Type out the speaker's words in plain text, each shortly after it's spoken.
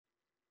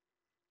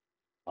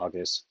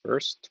August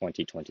 1st,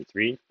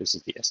 2023. This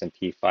is the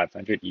S&P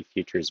 500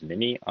 E-Futures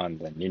Mini on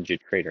the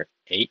NinjaTrader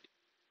 8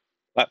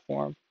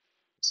 platform.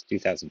 It's a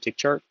 2000 tick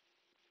chart.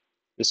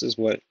 This is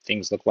what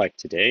things look like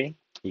today.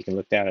 You can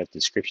look down at the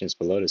descriptions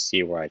below to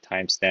see where I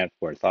timestamped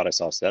where I thought I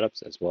saw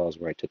setups, as well as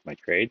where I took my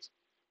trades.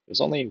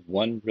 There's only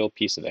one real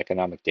piece of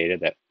economic data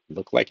that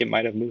looked like it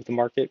might have moved the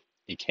market.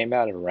 It came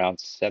out at around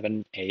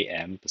 7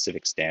 a.m.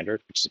 Pacific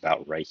Standard, which is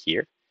about right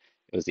here.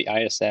 It was the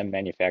ISM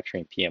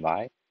manufacturing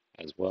PMI,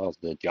 as well as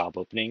the job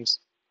openings.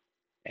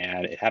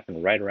 And it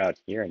happened right around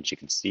here. And you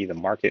can see the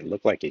market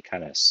looked like it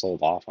kind of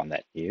sold off on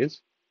that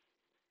news.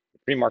 The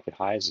pre-market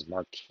highs is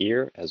marked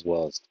here, as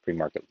well as the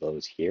pre-market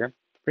lows here.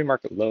 The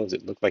pre-market lows,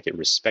 it looked like it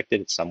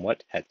respected it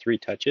somewhat, had 3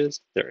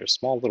 touches. There are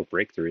small little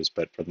breakthroughs,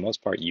 but for the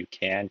most part, you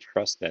can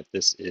trust that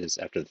this is,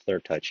 after the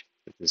 3rd touch,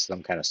 that this is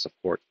some kind of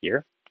support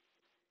here.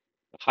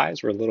 The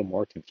highs were a little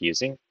more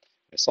confusing.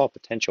 I saw a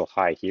potential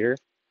high here,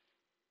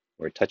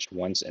 where it touched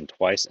once and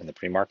twice in the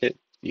pre-market.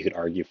 You could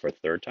argue for a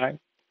 3rd time.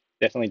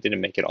 Definitely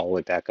didn't make it all the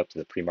way back up to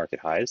the pre-market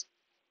highs.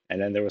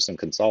 And then there was some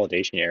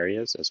consolidation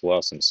areas as well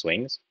as some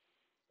swings.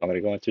 I'm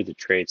going to go through the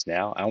trades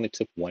now. I only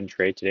took one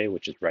trade today,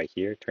 which is right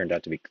here. Turned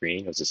out to be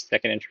green. It was a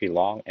second entry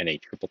long and a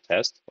triple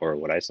test, or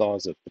what I saw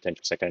as a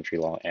potential second entry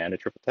long and a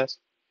triple test.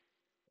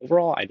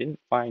 Overall, I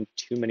didn't find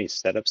too many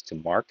setups to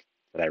mark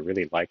that I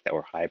really liked that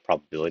were high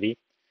probability.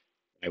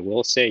 I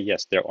will say,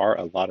 yes, there are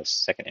a lot of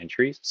second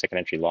entries, second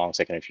entry long,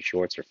 second entry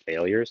shorts, or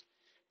failures,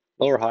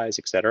 lower highs,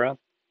 etc.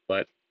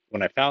 But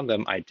when I found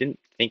them, I didn't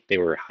think they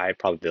were high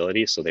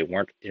probability, so they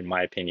weren't, in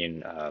my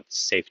opinion,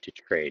 safe to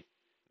trade.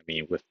 I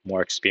mean, with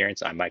more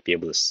experience, I might be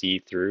able to see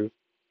through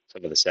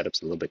some of the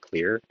setups a little bit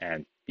clearer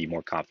and be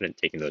more confident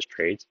taking those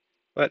trades.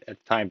 But at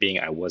the time being,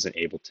 I wasn't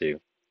able to,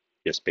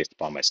 just based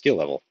upon my skill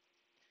level.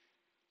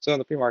 So in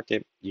the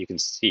pre-market, you can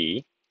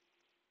see,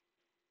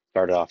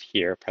 started off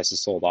here,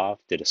 prices sold off,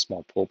 did a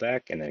small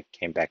pullback, and then it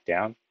came back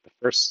down. The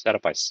first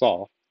setup I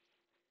saw,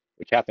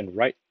 which happened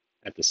right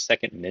at the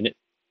 2nd minute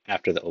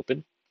after the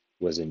open,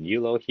 was a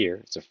new low here.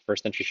 It's a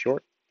first entry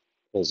short,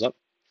 pulls up,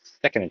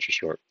 second entry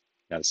short.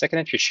 Now the second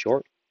entry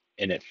short,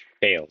 and it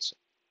fails.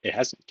 It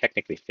hasn't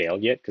technically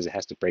failed yet because it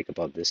has to break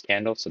above this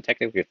candle. So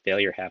technically a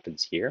failure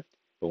happens here.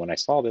 But when I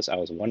saw this, I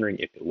was wondering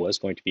if it was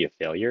going to be a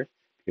failure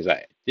because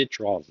I did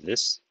draw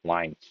this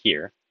line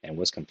here and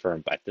was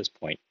confirmed at this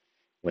point.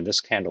 When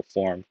this candle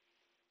formed,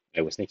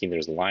 I was thinking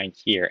there's a line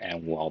here,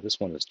 and while this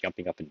one was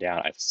jumping up and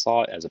down, I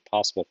saw it as a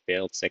possible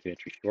failed second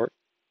entry short.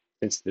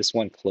 Since this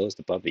one closed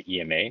above the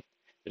EMA,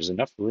 there's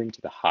enough room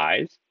to the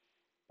highs,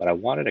 but I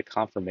wanted a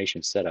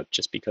confirmation setup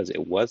just because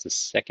it was the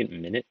 2nd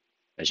minute.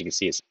 As you can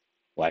see, it's,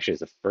 well, actually,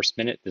 it's the 1st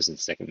minute. This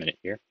is the 2nd minute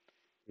here.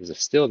 This is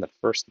still in the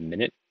 1st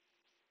minute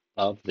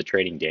of the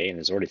trading day, and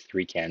there's already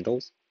 3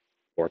 candles,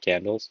 4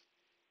 candles.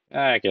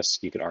 I guess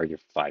you could argue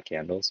for 5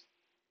 candles.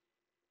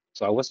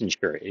 So I wasn't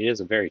sure. It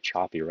is a very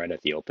choppy right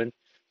at the open.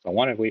 So I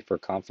wanted to wait for a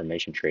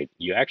confirmation trade.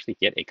 You actually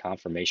get a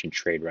confirmation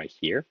trade right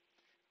here.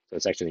 So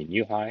it's actually a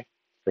new high,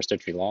 first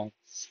entry long,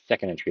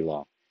 second entry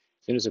long.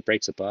 As soon as it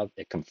breaks above,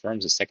 it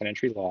confirms the second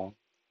entry long.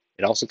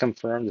 It also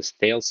confirmed this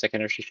failed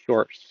second entry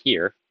short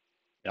here.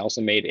 It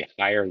also made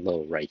a higher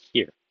low right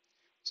here.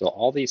 So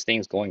all these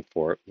things going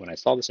for it, when I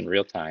saw this in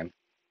real time,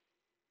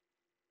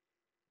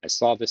 I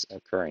saw this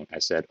occurring. I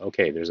said,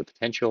 okay, there's a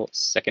potential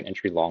second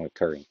entry long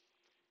occurring.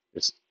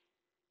 This,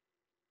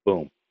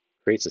 boom,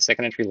 creates a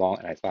second entry long,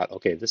 and I thought,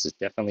 okay, this is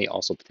definitely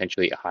also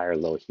potentially a higher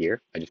low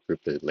here. I just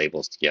grouped the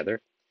labels together.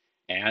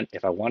 And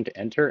if I wanted to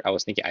enter, I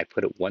was thinking I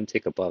put it one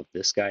tick above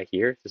this guy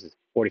here. This is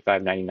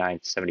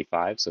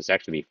 45.99.75, so it's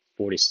actually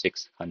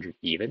 4,600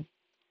 even.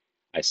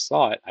 I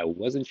saw it. I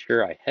wasn't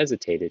sure. I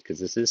hesitated because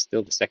this is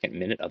still the 2nd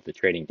minute of the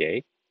trading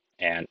day.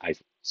 And I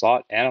saw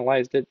it,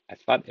 analyzed it. I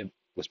thought it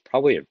was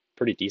probably a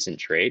pretty decent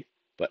trade,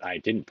 but I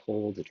didn't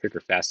pull the trigger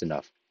fast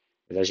enough.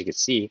 As you can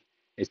see,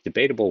 it's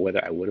debatable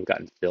whether I would have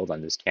gotten filled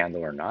on this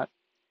candle or not.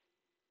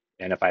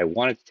 And if I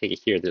wanted to take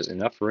it here, there's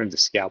enough room to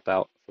scalp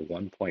out for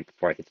 1 point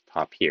before I hit the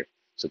top here.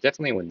 So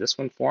definitely when this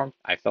one formed,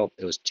 I felt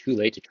it was too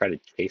late to try to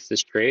chase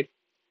this trade.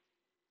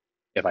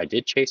 If I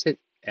did chase it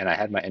and I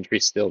had my entry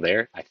still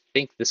there, I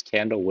think this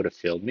candle would have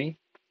filled me,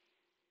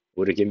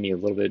 would have given me a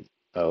little bit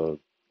of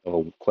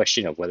a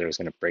question of whether it was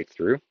going to break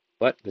through.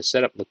 But the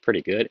setup looked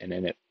pretty good, and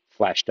then it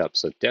flashed up.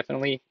 So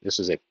definitely this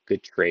was a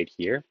good trade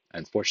here.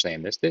 Unfortunately, I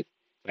missed it.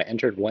 If I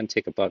entered one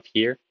tick above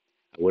here,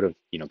 I would have,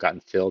 gotten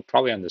filled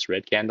probably on this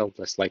red candle,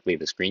 less likely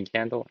this green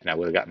candle, and I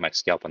would have gotten my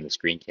scalp on this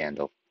green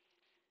candle.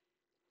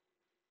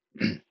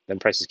 Then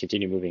prices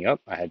continue moving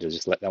up. I had to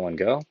just let that one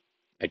go.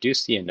 I do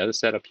see another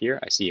setup here.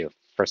 I see a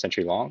first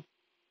entry long.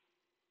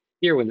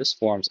 Here, when this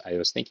forms, I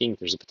was thinking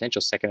there's a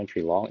potential second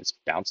entry long. It's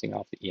bouncing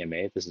off the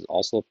EMA. This is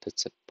also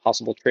a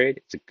possible trade.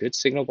 It's a good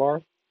signal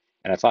bar.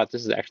 And I thought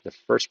this is actually the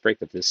first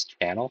break of this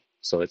channel.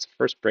 So it's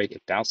first break.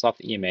 It bounced off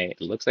the EMA.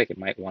 It looks like it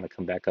might want to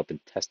come back up and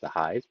test the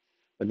highs,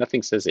 but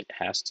nothing says it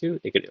has to.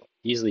 It could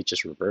easily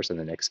just reverse in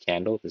the next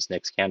candle. This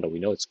next candle, we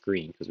know it's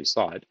green because we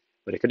saw it,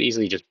 but it could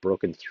easily just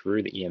broken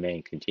through the EMA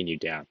and continue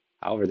down.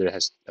 However, there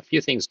has a few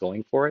things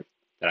going for it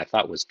that I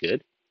thought was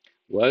good.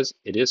 was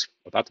it is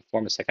about to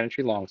form a second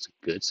entry long. It's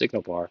a good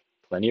signal bar,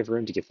 plenty of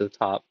room to get to the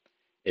top.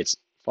 It's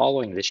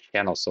following this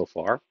channel so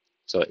far,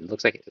 so it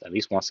looks like it at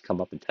least wants to come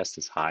up and test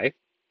this high.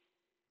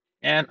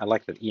 And I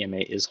like that EMA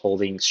is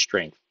holding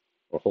strength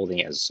or holding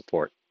it as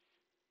support.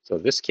 So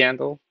this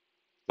candle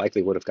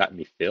likely would have gotten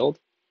me filled,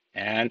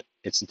 and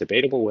it's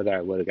debatable whether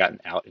I would have gotten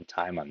out in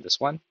time on this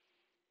one.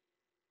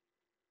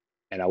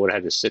 And I would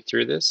have had to sit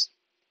through this.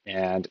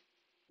 And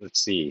let's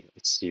see,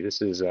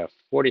 this is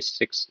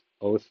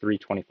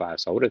 46.0325.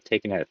 So I would have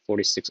taken it at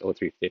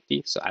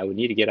 46.0350. So I would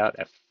need to get out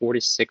at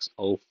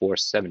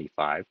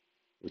 46.0475,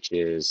 which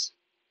is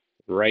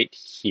right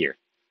here.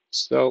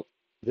 So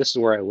this is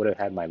where I would have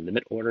had my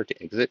limit order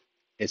to exit.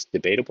 It's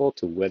debatable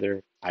to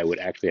whether I would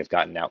actually have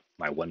gotten out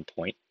my 1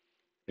 point.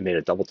 It made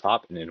a double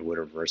top and then it would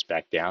have reversed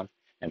back down.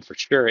 And for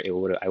sure,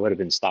 I would have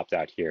been stopped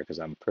out here because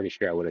I'm pretty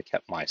sure I would have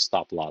kept my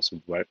stop loss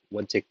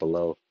one tick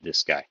below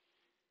this guy.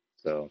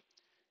 So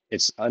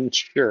it's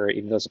unsure,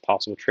 even though it's a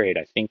possible trade.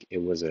 I think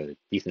it was a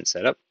decent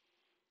setup.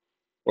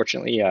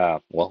 Fortunately,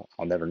 well,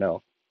 I'll never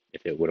know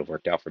if it would have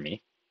worked out for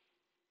me.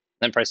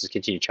 Then prices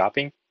continue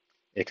chopping.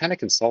 It kind of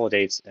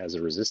consolidates as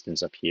a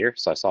resistance up here.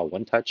 So I saw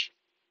one touch.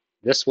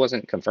 This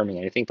wasn't confirming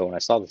anything, but when I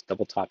saw this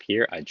double top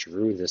here, I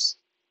drew this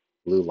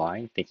blue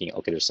line thinking,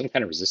 okay, there's some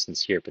kind of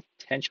resistance here,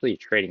 potentially a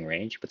trading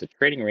range, but the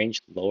trading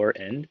range lower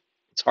end,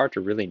 it's hard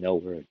to really know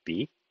where it would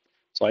be.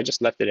 So I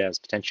just left it as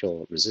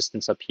potential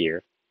resistance up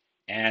here.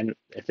 And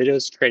if it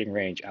is trading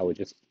range, I would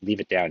just leave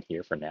it down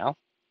here for now.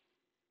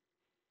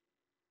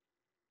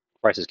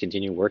 Prices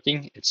continue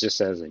working. It's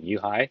just as a new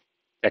high.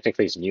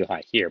 Technically, it's a new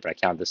high here, but I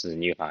count this as a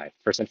new high.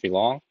 First entry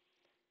long.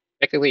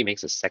 Technically, it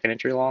makes a second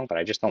entry long, but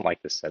I just don't like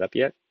this setup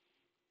yet.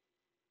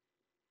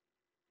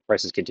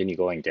 Prices continue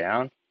going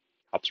down,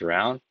 hops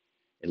around.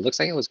 It looks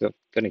like it was going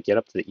to get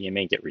up to the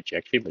EMA and get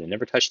rejection, but it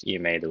never touched the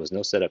EMA. There was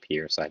no setup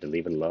here, so I had to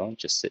leave it alone,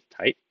 just sit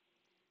tight.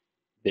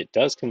 It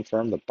does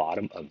confirm the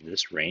bottom of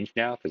this range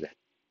now because it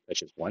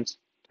touches once,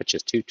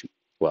 touches two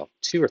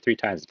or three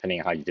times depending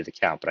on how you did the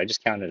count, but I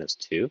just counted as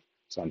two.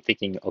 So I'm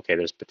thinking, okay,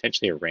 there's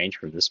potentially a range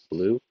from this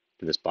blue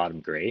to this bottom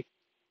gray.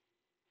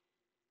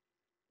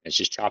 It's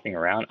just chopping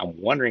around.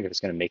 I'm wondering if it's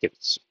going to make it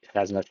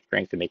has enough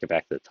strength to make it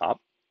back to the top.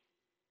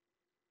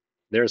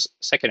 There's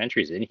second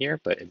entries in here,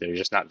 but they're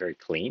just not very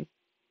clean.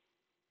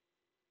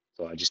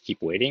 So I just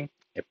keep waiting.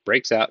 It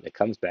breaks out, it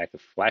comes back, it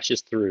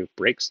flashes through,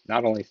 breaks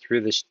not only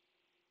through this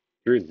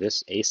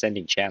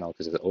ascending channel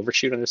because of the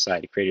overshoot on this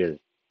side, it created a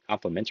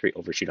complementary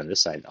overshoot on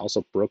this side and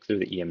also broke through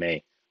the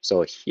EMA.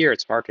 So here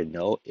it's hard to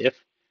know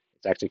if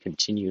it actually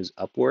continues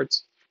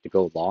upwards to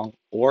go long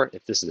or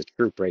if this is a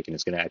true break and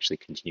it's going to actually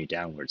continue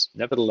downwards.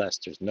 Nevertheless,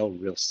 there's no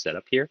real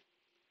setup here.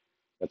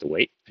 But to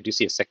wait, I do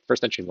see a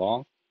first entry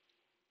long.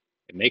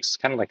 It makes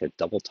kind of like a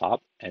double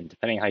top, and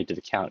depending on how you do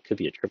the count, it could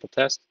be a triple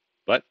test,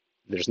 but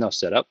there's no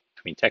setup.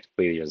 I mean,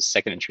 technically, there's a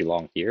second entry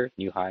long here,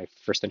 new high,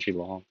 first entry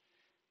long,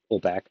 pull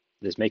back.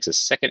 This makes a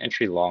second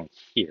entry long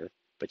here,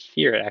 but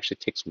here it actually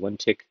takes one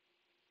tick,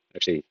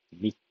 actually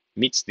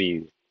meets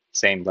the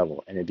same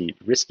level, and it'd be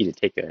risky to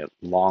take a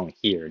long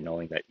here,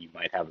 knowing that you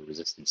might have a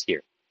resistance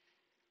here.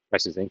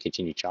 Prices then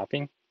continue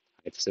chopping.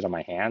 I have to sit on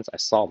my hands. I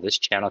saw this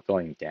channel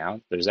going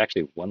down. There's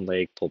actually one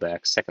leg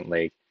pullback, second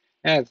leg,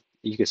 and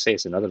you could say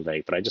it's another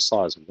leg, but I just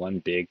saw as one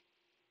big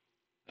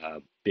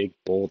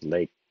bold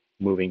leg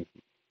moving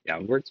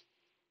downwards.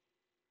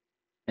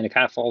 And it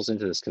kind of falls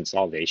into this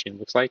consolidation,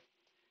 looks like.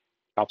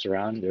 Chops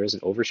around, there is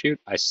an overshoot.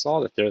 I saw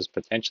that there's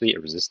potentially a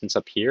resistance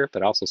up here,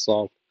 but I also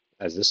saw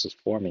as this was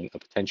forming a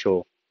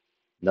potential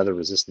another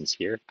resistance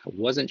here. I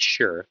wasn't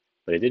sure,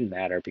 but it didn't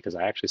matter because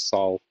I actually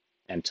saw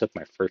and took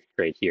my first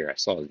trade here. I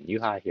saw a new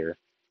high here,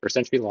 first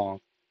entry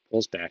long,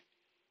 pulls back.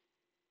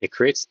 It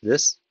creates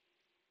this.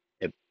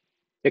 It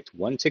ticked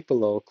one tick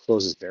below,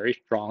 closes very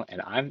strong,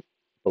 and I'm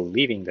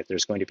believing that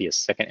there's going to be a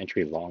second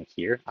entry long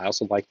here. I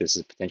also like this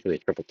as potentially a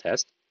triple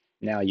test.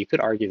 Now, you could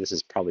argue this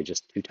is probably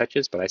just two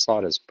touches, but I saw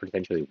it as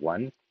potentially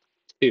 1,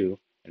 2,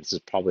 and this is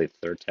probably the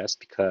third test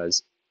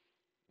because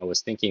I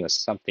was thinking of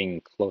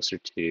something closer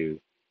to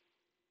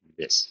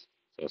this.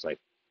 So it's like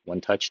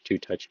 1 touch, 2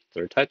 touch,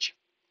 third touch.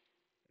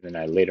 And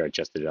then I later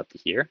adjusted it up to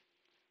here.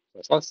 So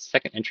I saw the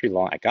second entry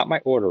long. I got my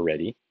order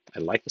ready. I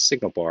like the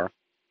signal bar.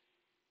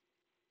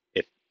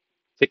 It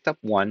picked up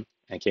 1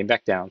 and came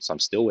back down, so I'm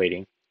still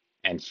waiting.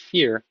 And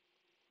here,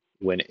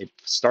 when it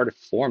started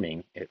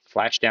forming, it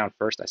flashed down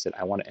first. I said,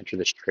 I want to enter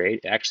this trade.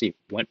 It actually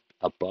went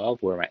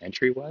above where my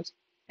entry was,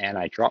 and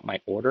I dropped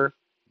my order,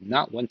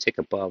 not 1 tick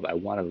above. I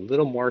wanted a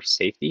little more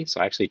safety, so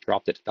I actually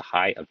dropped it to the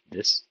high of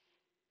this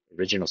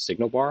original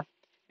signal bar,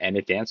 and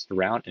it danced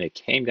around, and it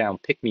came down,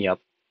 picked me up,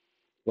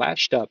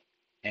 flashed up,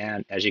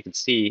 and as you can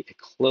see, it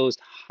closed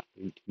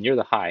near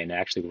the high, and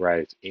actually where I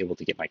was able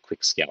to get my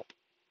quick scalp.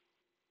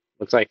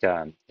 Looks like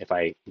if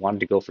I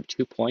wanted to go for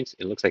 2 points,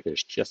 it looks like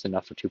there's just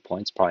enough for 2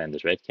 points, probably on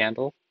this red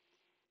candle.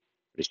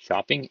 It's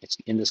chopping, it's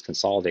in this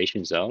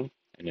consolidation zone,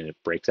 and then it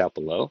breaks out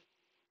below.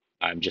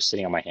 I'm just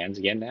sitting on my hands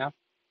again now.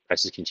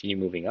 Prices continue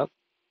moving up.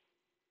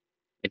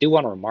 I do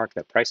want to remark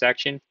that price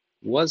action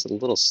was a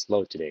little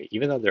slow today.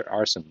 Even though there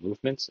are some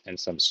movements and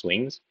some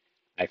swings,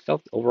 I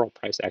felt the overall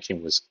price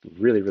action was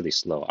really, really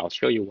slow. I'll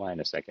show you why in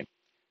a second.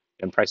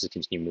 Then prices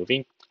continue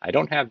moving. I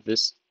don't have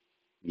this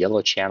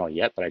yellow channel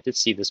yet, but I did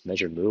see this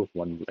measured move,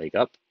 one leg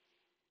up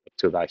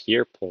to about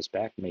here, pulls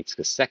back, makes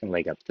the second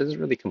leg up. Doesn't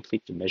really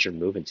complete the measured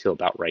move until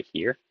about right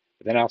here.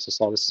 But then I also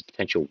saw this as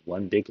potential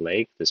one big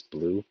leg, this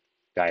blue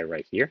guy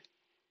right here.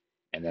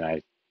 And then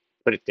I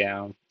put it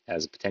down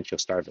as a potential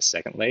start of a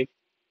second leg.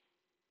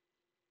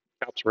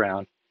 Chops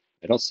around.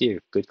 I don't see a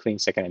good clean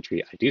second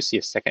entry. I do see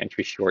a second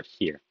entry short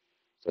here.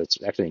 So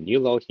it's actually a new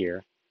low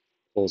here.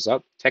 Pulls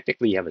up.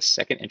 Technically, you have a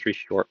second entry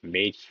short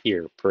made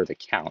here per the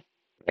count.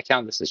 I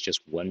count this as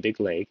just one big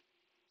leg.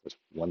 Just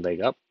one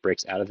leg up,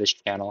 breaks out of this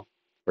channel.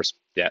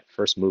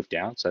 First move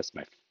down. So that's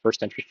my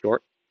first entry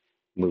short.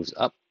 Moves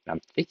up. And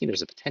I'm thinking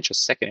there's a potential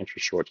second entry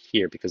short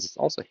here because it's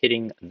also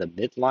hitting the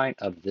midline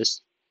of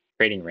this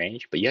trading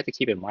range. But you have to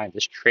keep in mind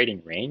this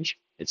trading range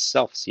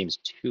itself seems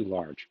too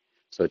large.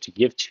 So to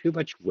give too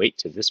much weight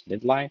to this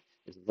midline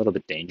is a little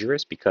bit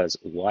dangerous because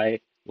why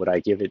would I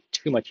give it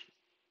too much,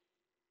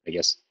 I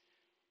guess,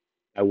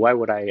 why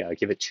would I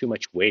give it too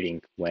much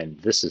weighting when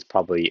this is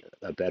probably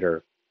a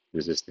better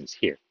resistance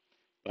here?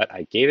 But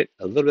I gave it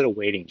a little bit of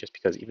weighting just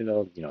because even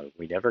though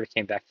we never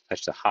came back to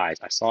touch the highs,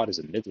 I saw it as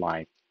a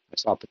midline. I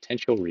saw a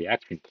potential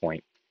reaction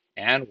point.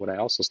 And what I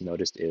also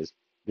noticed is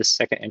this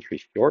second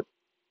entry short,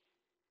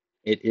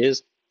 it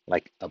is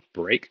like a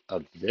break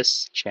of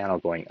this channel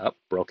going up,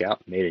 broke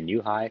out, made a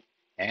new high,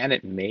 and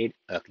it made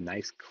a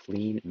nice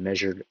clean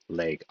measured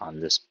leg on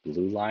this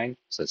blue line.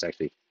 So it's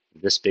actually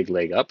this big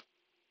leg up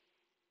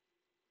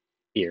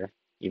here,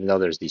 even though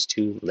there's these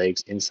two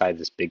legs inside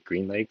this big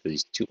green leg,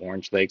 these two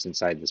orange legs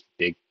inside this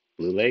big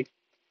blue leg.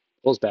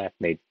 Pulls back,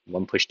 made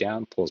one push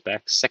down, pulls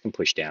back, second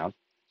push down. So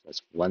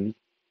that's one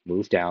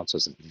move down. So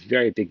it's a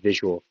very big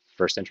visual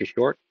first entry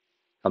short.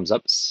 Comes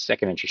up,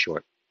 second entry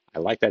short. I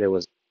like that it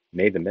was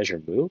made the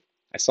measured move.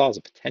 I saw it as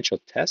a potential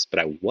test, but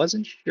I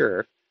wasn't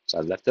sure. So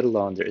I left it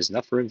alone. There is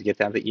enough room to get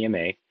down to the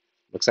EMA.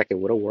 Looks like it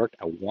would have worked.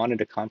 I wanted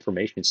a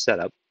confirmation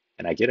setup,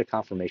 and I get a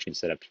confirmation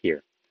setup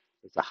here.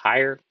 It's a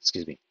higher,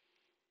 excuse me,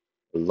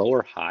 a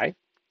lower high.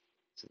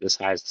 So this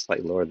high is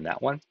slightly lower than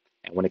that one.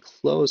 And when it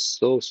closed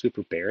so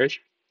super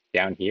bearish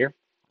down here,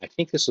 I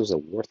think this was a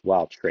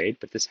worthwhile trade,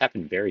 but this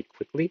happened very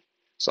quickly.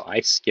 So I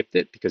skipped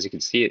it because you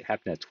can see it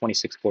happened at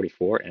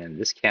 26.44 and then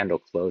this candle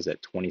closed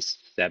at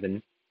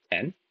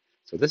 27.10.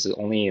 So this is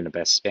only in the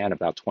best span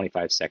about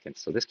 25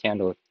 seconds. So this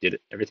candle did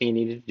everything it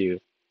needed to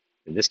do,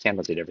 and this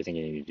candle did everything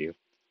it needed to do.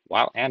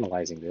 While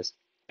analyzing this,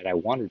 and I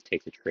wanted to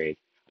take the trade,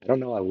 I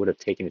don't know I would have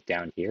taken it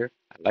down here.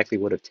 I likely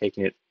would have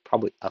taken it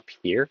probably up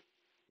here,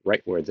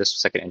 right where this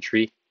second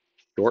entry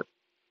short,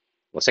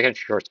 well, second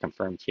entry short is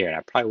confirmed here, and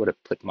I probably would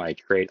have put my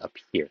trade up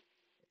here.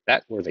 If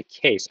that were the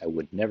case, I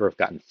would never have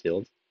gotten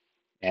filled.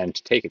 And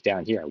to take it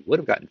down here, I would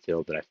have gotten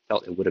filled, but I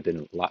felt it would have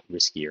been a lot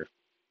riskier.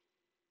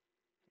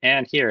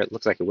 And here, it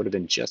looks like it would have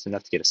been just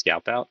enough to get a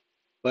scalp out,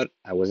 but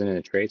I wasn't in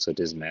a trade, so it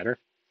doesn't matter.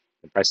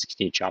 The price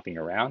continued chopping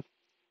around,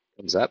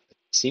 comes up,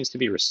 seems to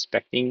be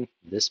respecting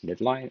this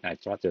midline. I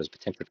thought there was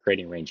potential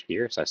trading range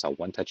here, so I saw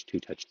one touch,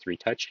 two touch, three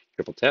touch,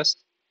 triple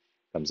test,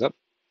 comes up,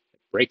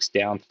 breaks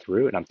down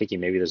through, and I'm thinking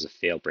maybe there's a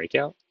failed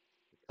breakout.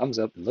 It comes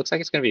up, it looks like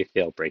it's going to be a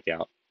failed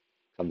breakout.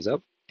 Comes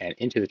up and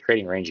into the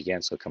trading range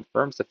again, so it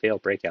confirms the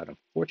failed breakout.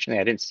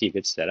 Unfortunately, I didn't see a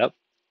good setup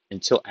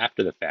until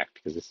after the fact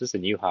because this is a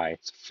new high.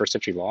 It's first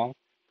entry long,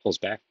 pulls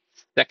back,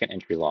 second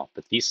entry long.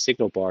 But these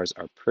signal bars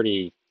are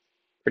pretty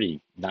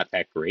not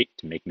that great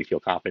to make me feel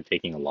confident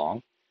taking a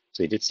long.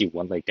 So you did see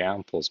one leg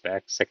down, pulls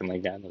back, second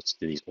leg down. Let's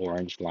do these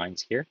orange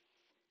lines here.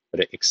 But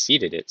it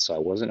exceeded it, so I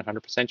wasn't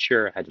 100%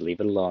 sure. I had to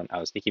leave it alone. I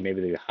was thinking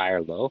maybe there'd be a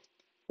higher low.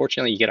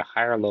 Fortunately, you get a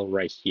higher low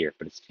right here,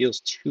 but it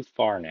feels too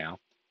far now.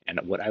 And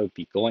what I would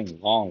be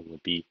going long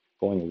would be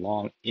going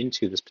long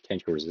into this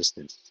potential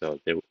resistance. So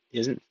there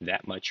isn't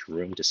that much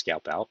room to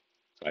scalp out.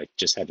 So I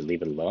just had to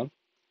leave it alone.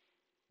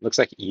 Looks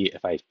like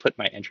if I put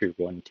my entry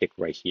one tick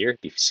right here,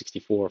 it'd be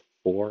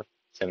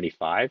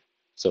 64,475.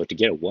 So to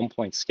get a 1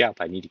 point scalp,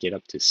 I need to get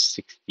up to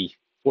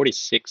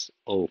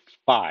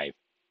 46.05.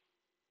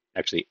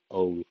 Actually,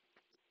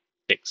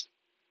 06.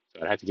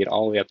 So I'd have to get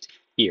all the way up to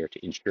here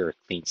to ensure a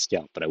clean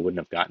scalp, but I wouldn't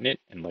have gotten it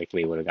and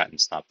likely would have gotten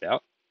stopped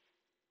out.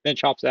 Then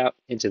chops out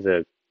into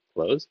the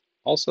close.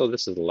 Also,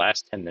 this is the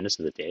last 10 minutes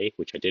of the day,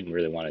 which I didn't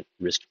really want to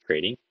risk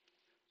trading.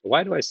 So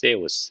why do I say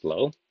it was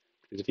slow?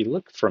 Because if you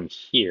look from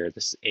here,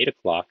 this is 8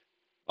 o'clock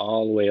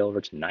all the way over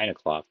to 9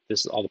 o'clock.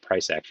 This is all the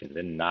price action.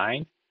 Then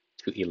 9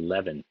 to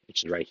 11,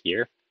 which is right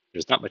here.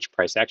 There's not much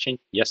price action.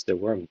 Yes, there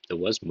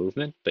was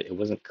movement, but it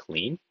wasn't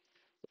clean.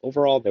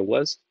 Overall, there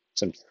was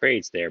some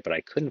trades there, but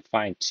I couldn't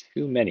find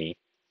too many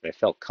that I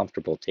felt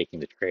comfortable taking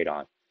the trade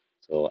on.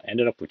 So I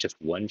ended up with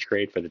just one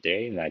trade for the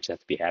day, and I just have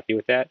to be happy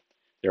with that.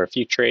 There are a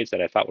few trades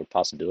that I thought were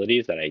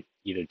possibilities that I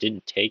either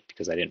didn't take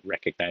because I didn't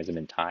recognize them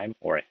in time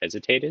or I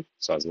hesitated,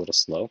 so I was a little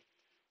slow.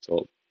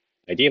 So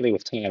ideally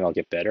with time, I'll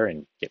get better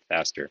and get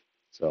faster.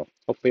 So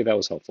hopefully that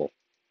was helpful.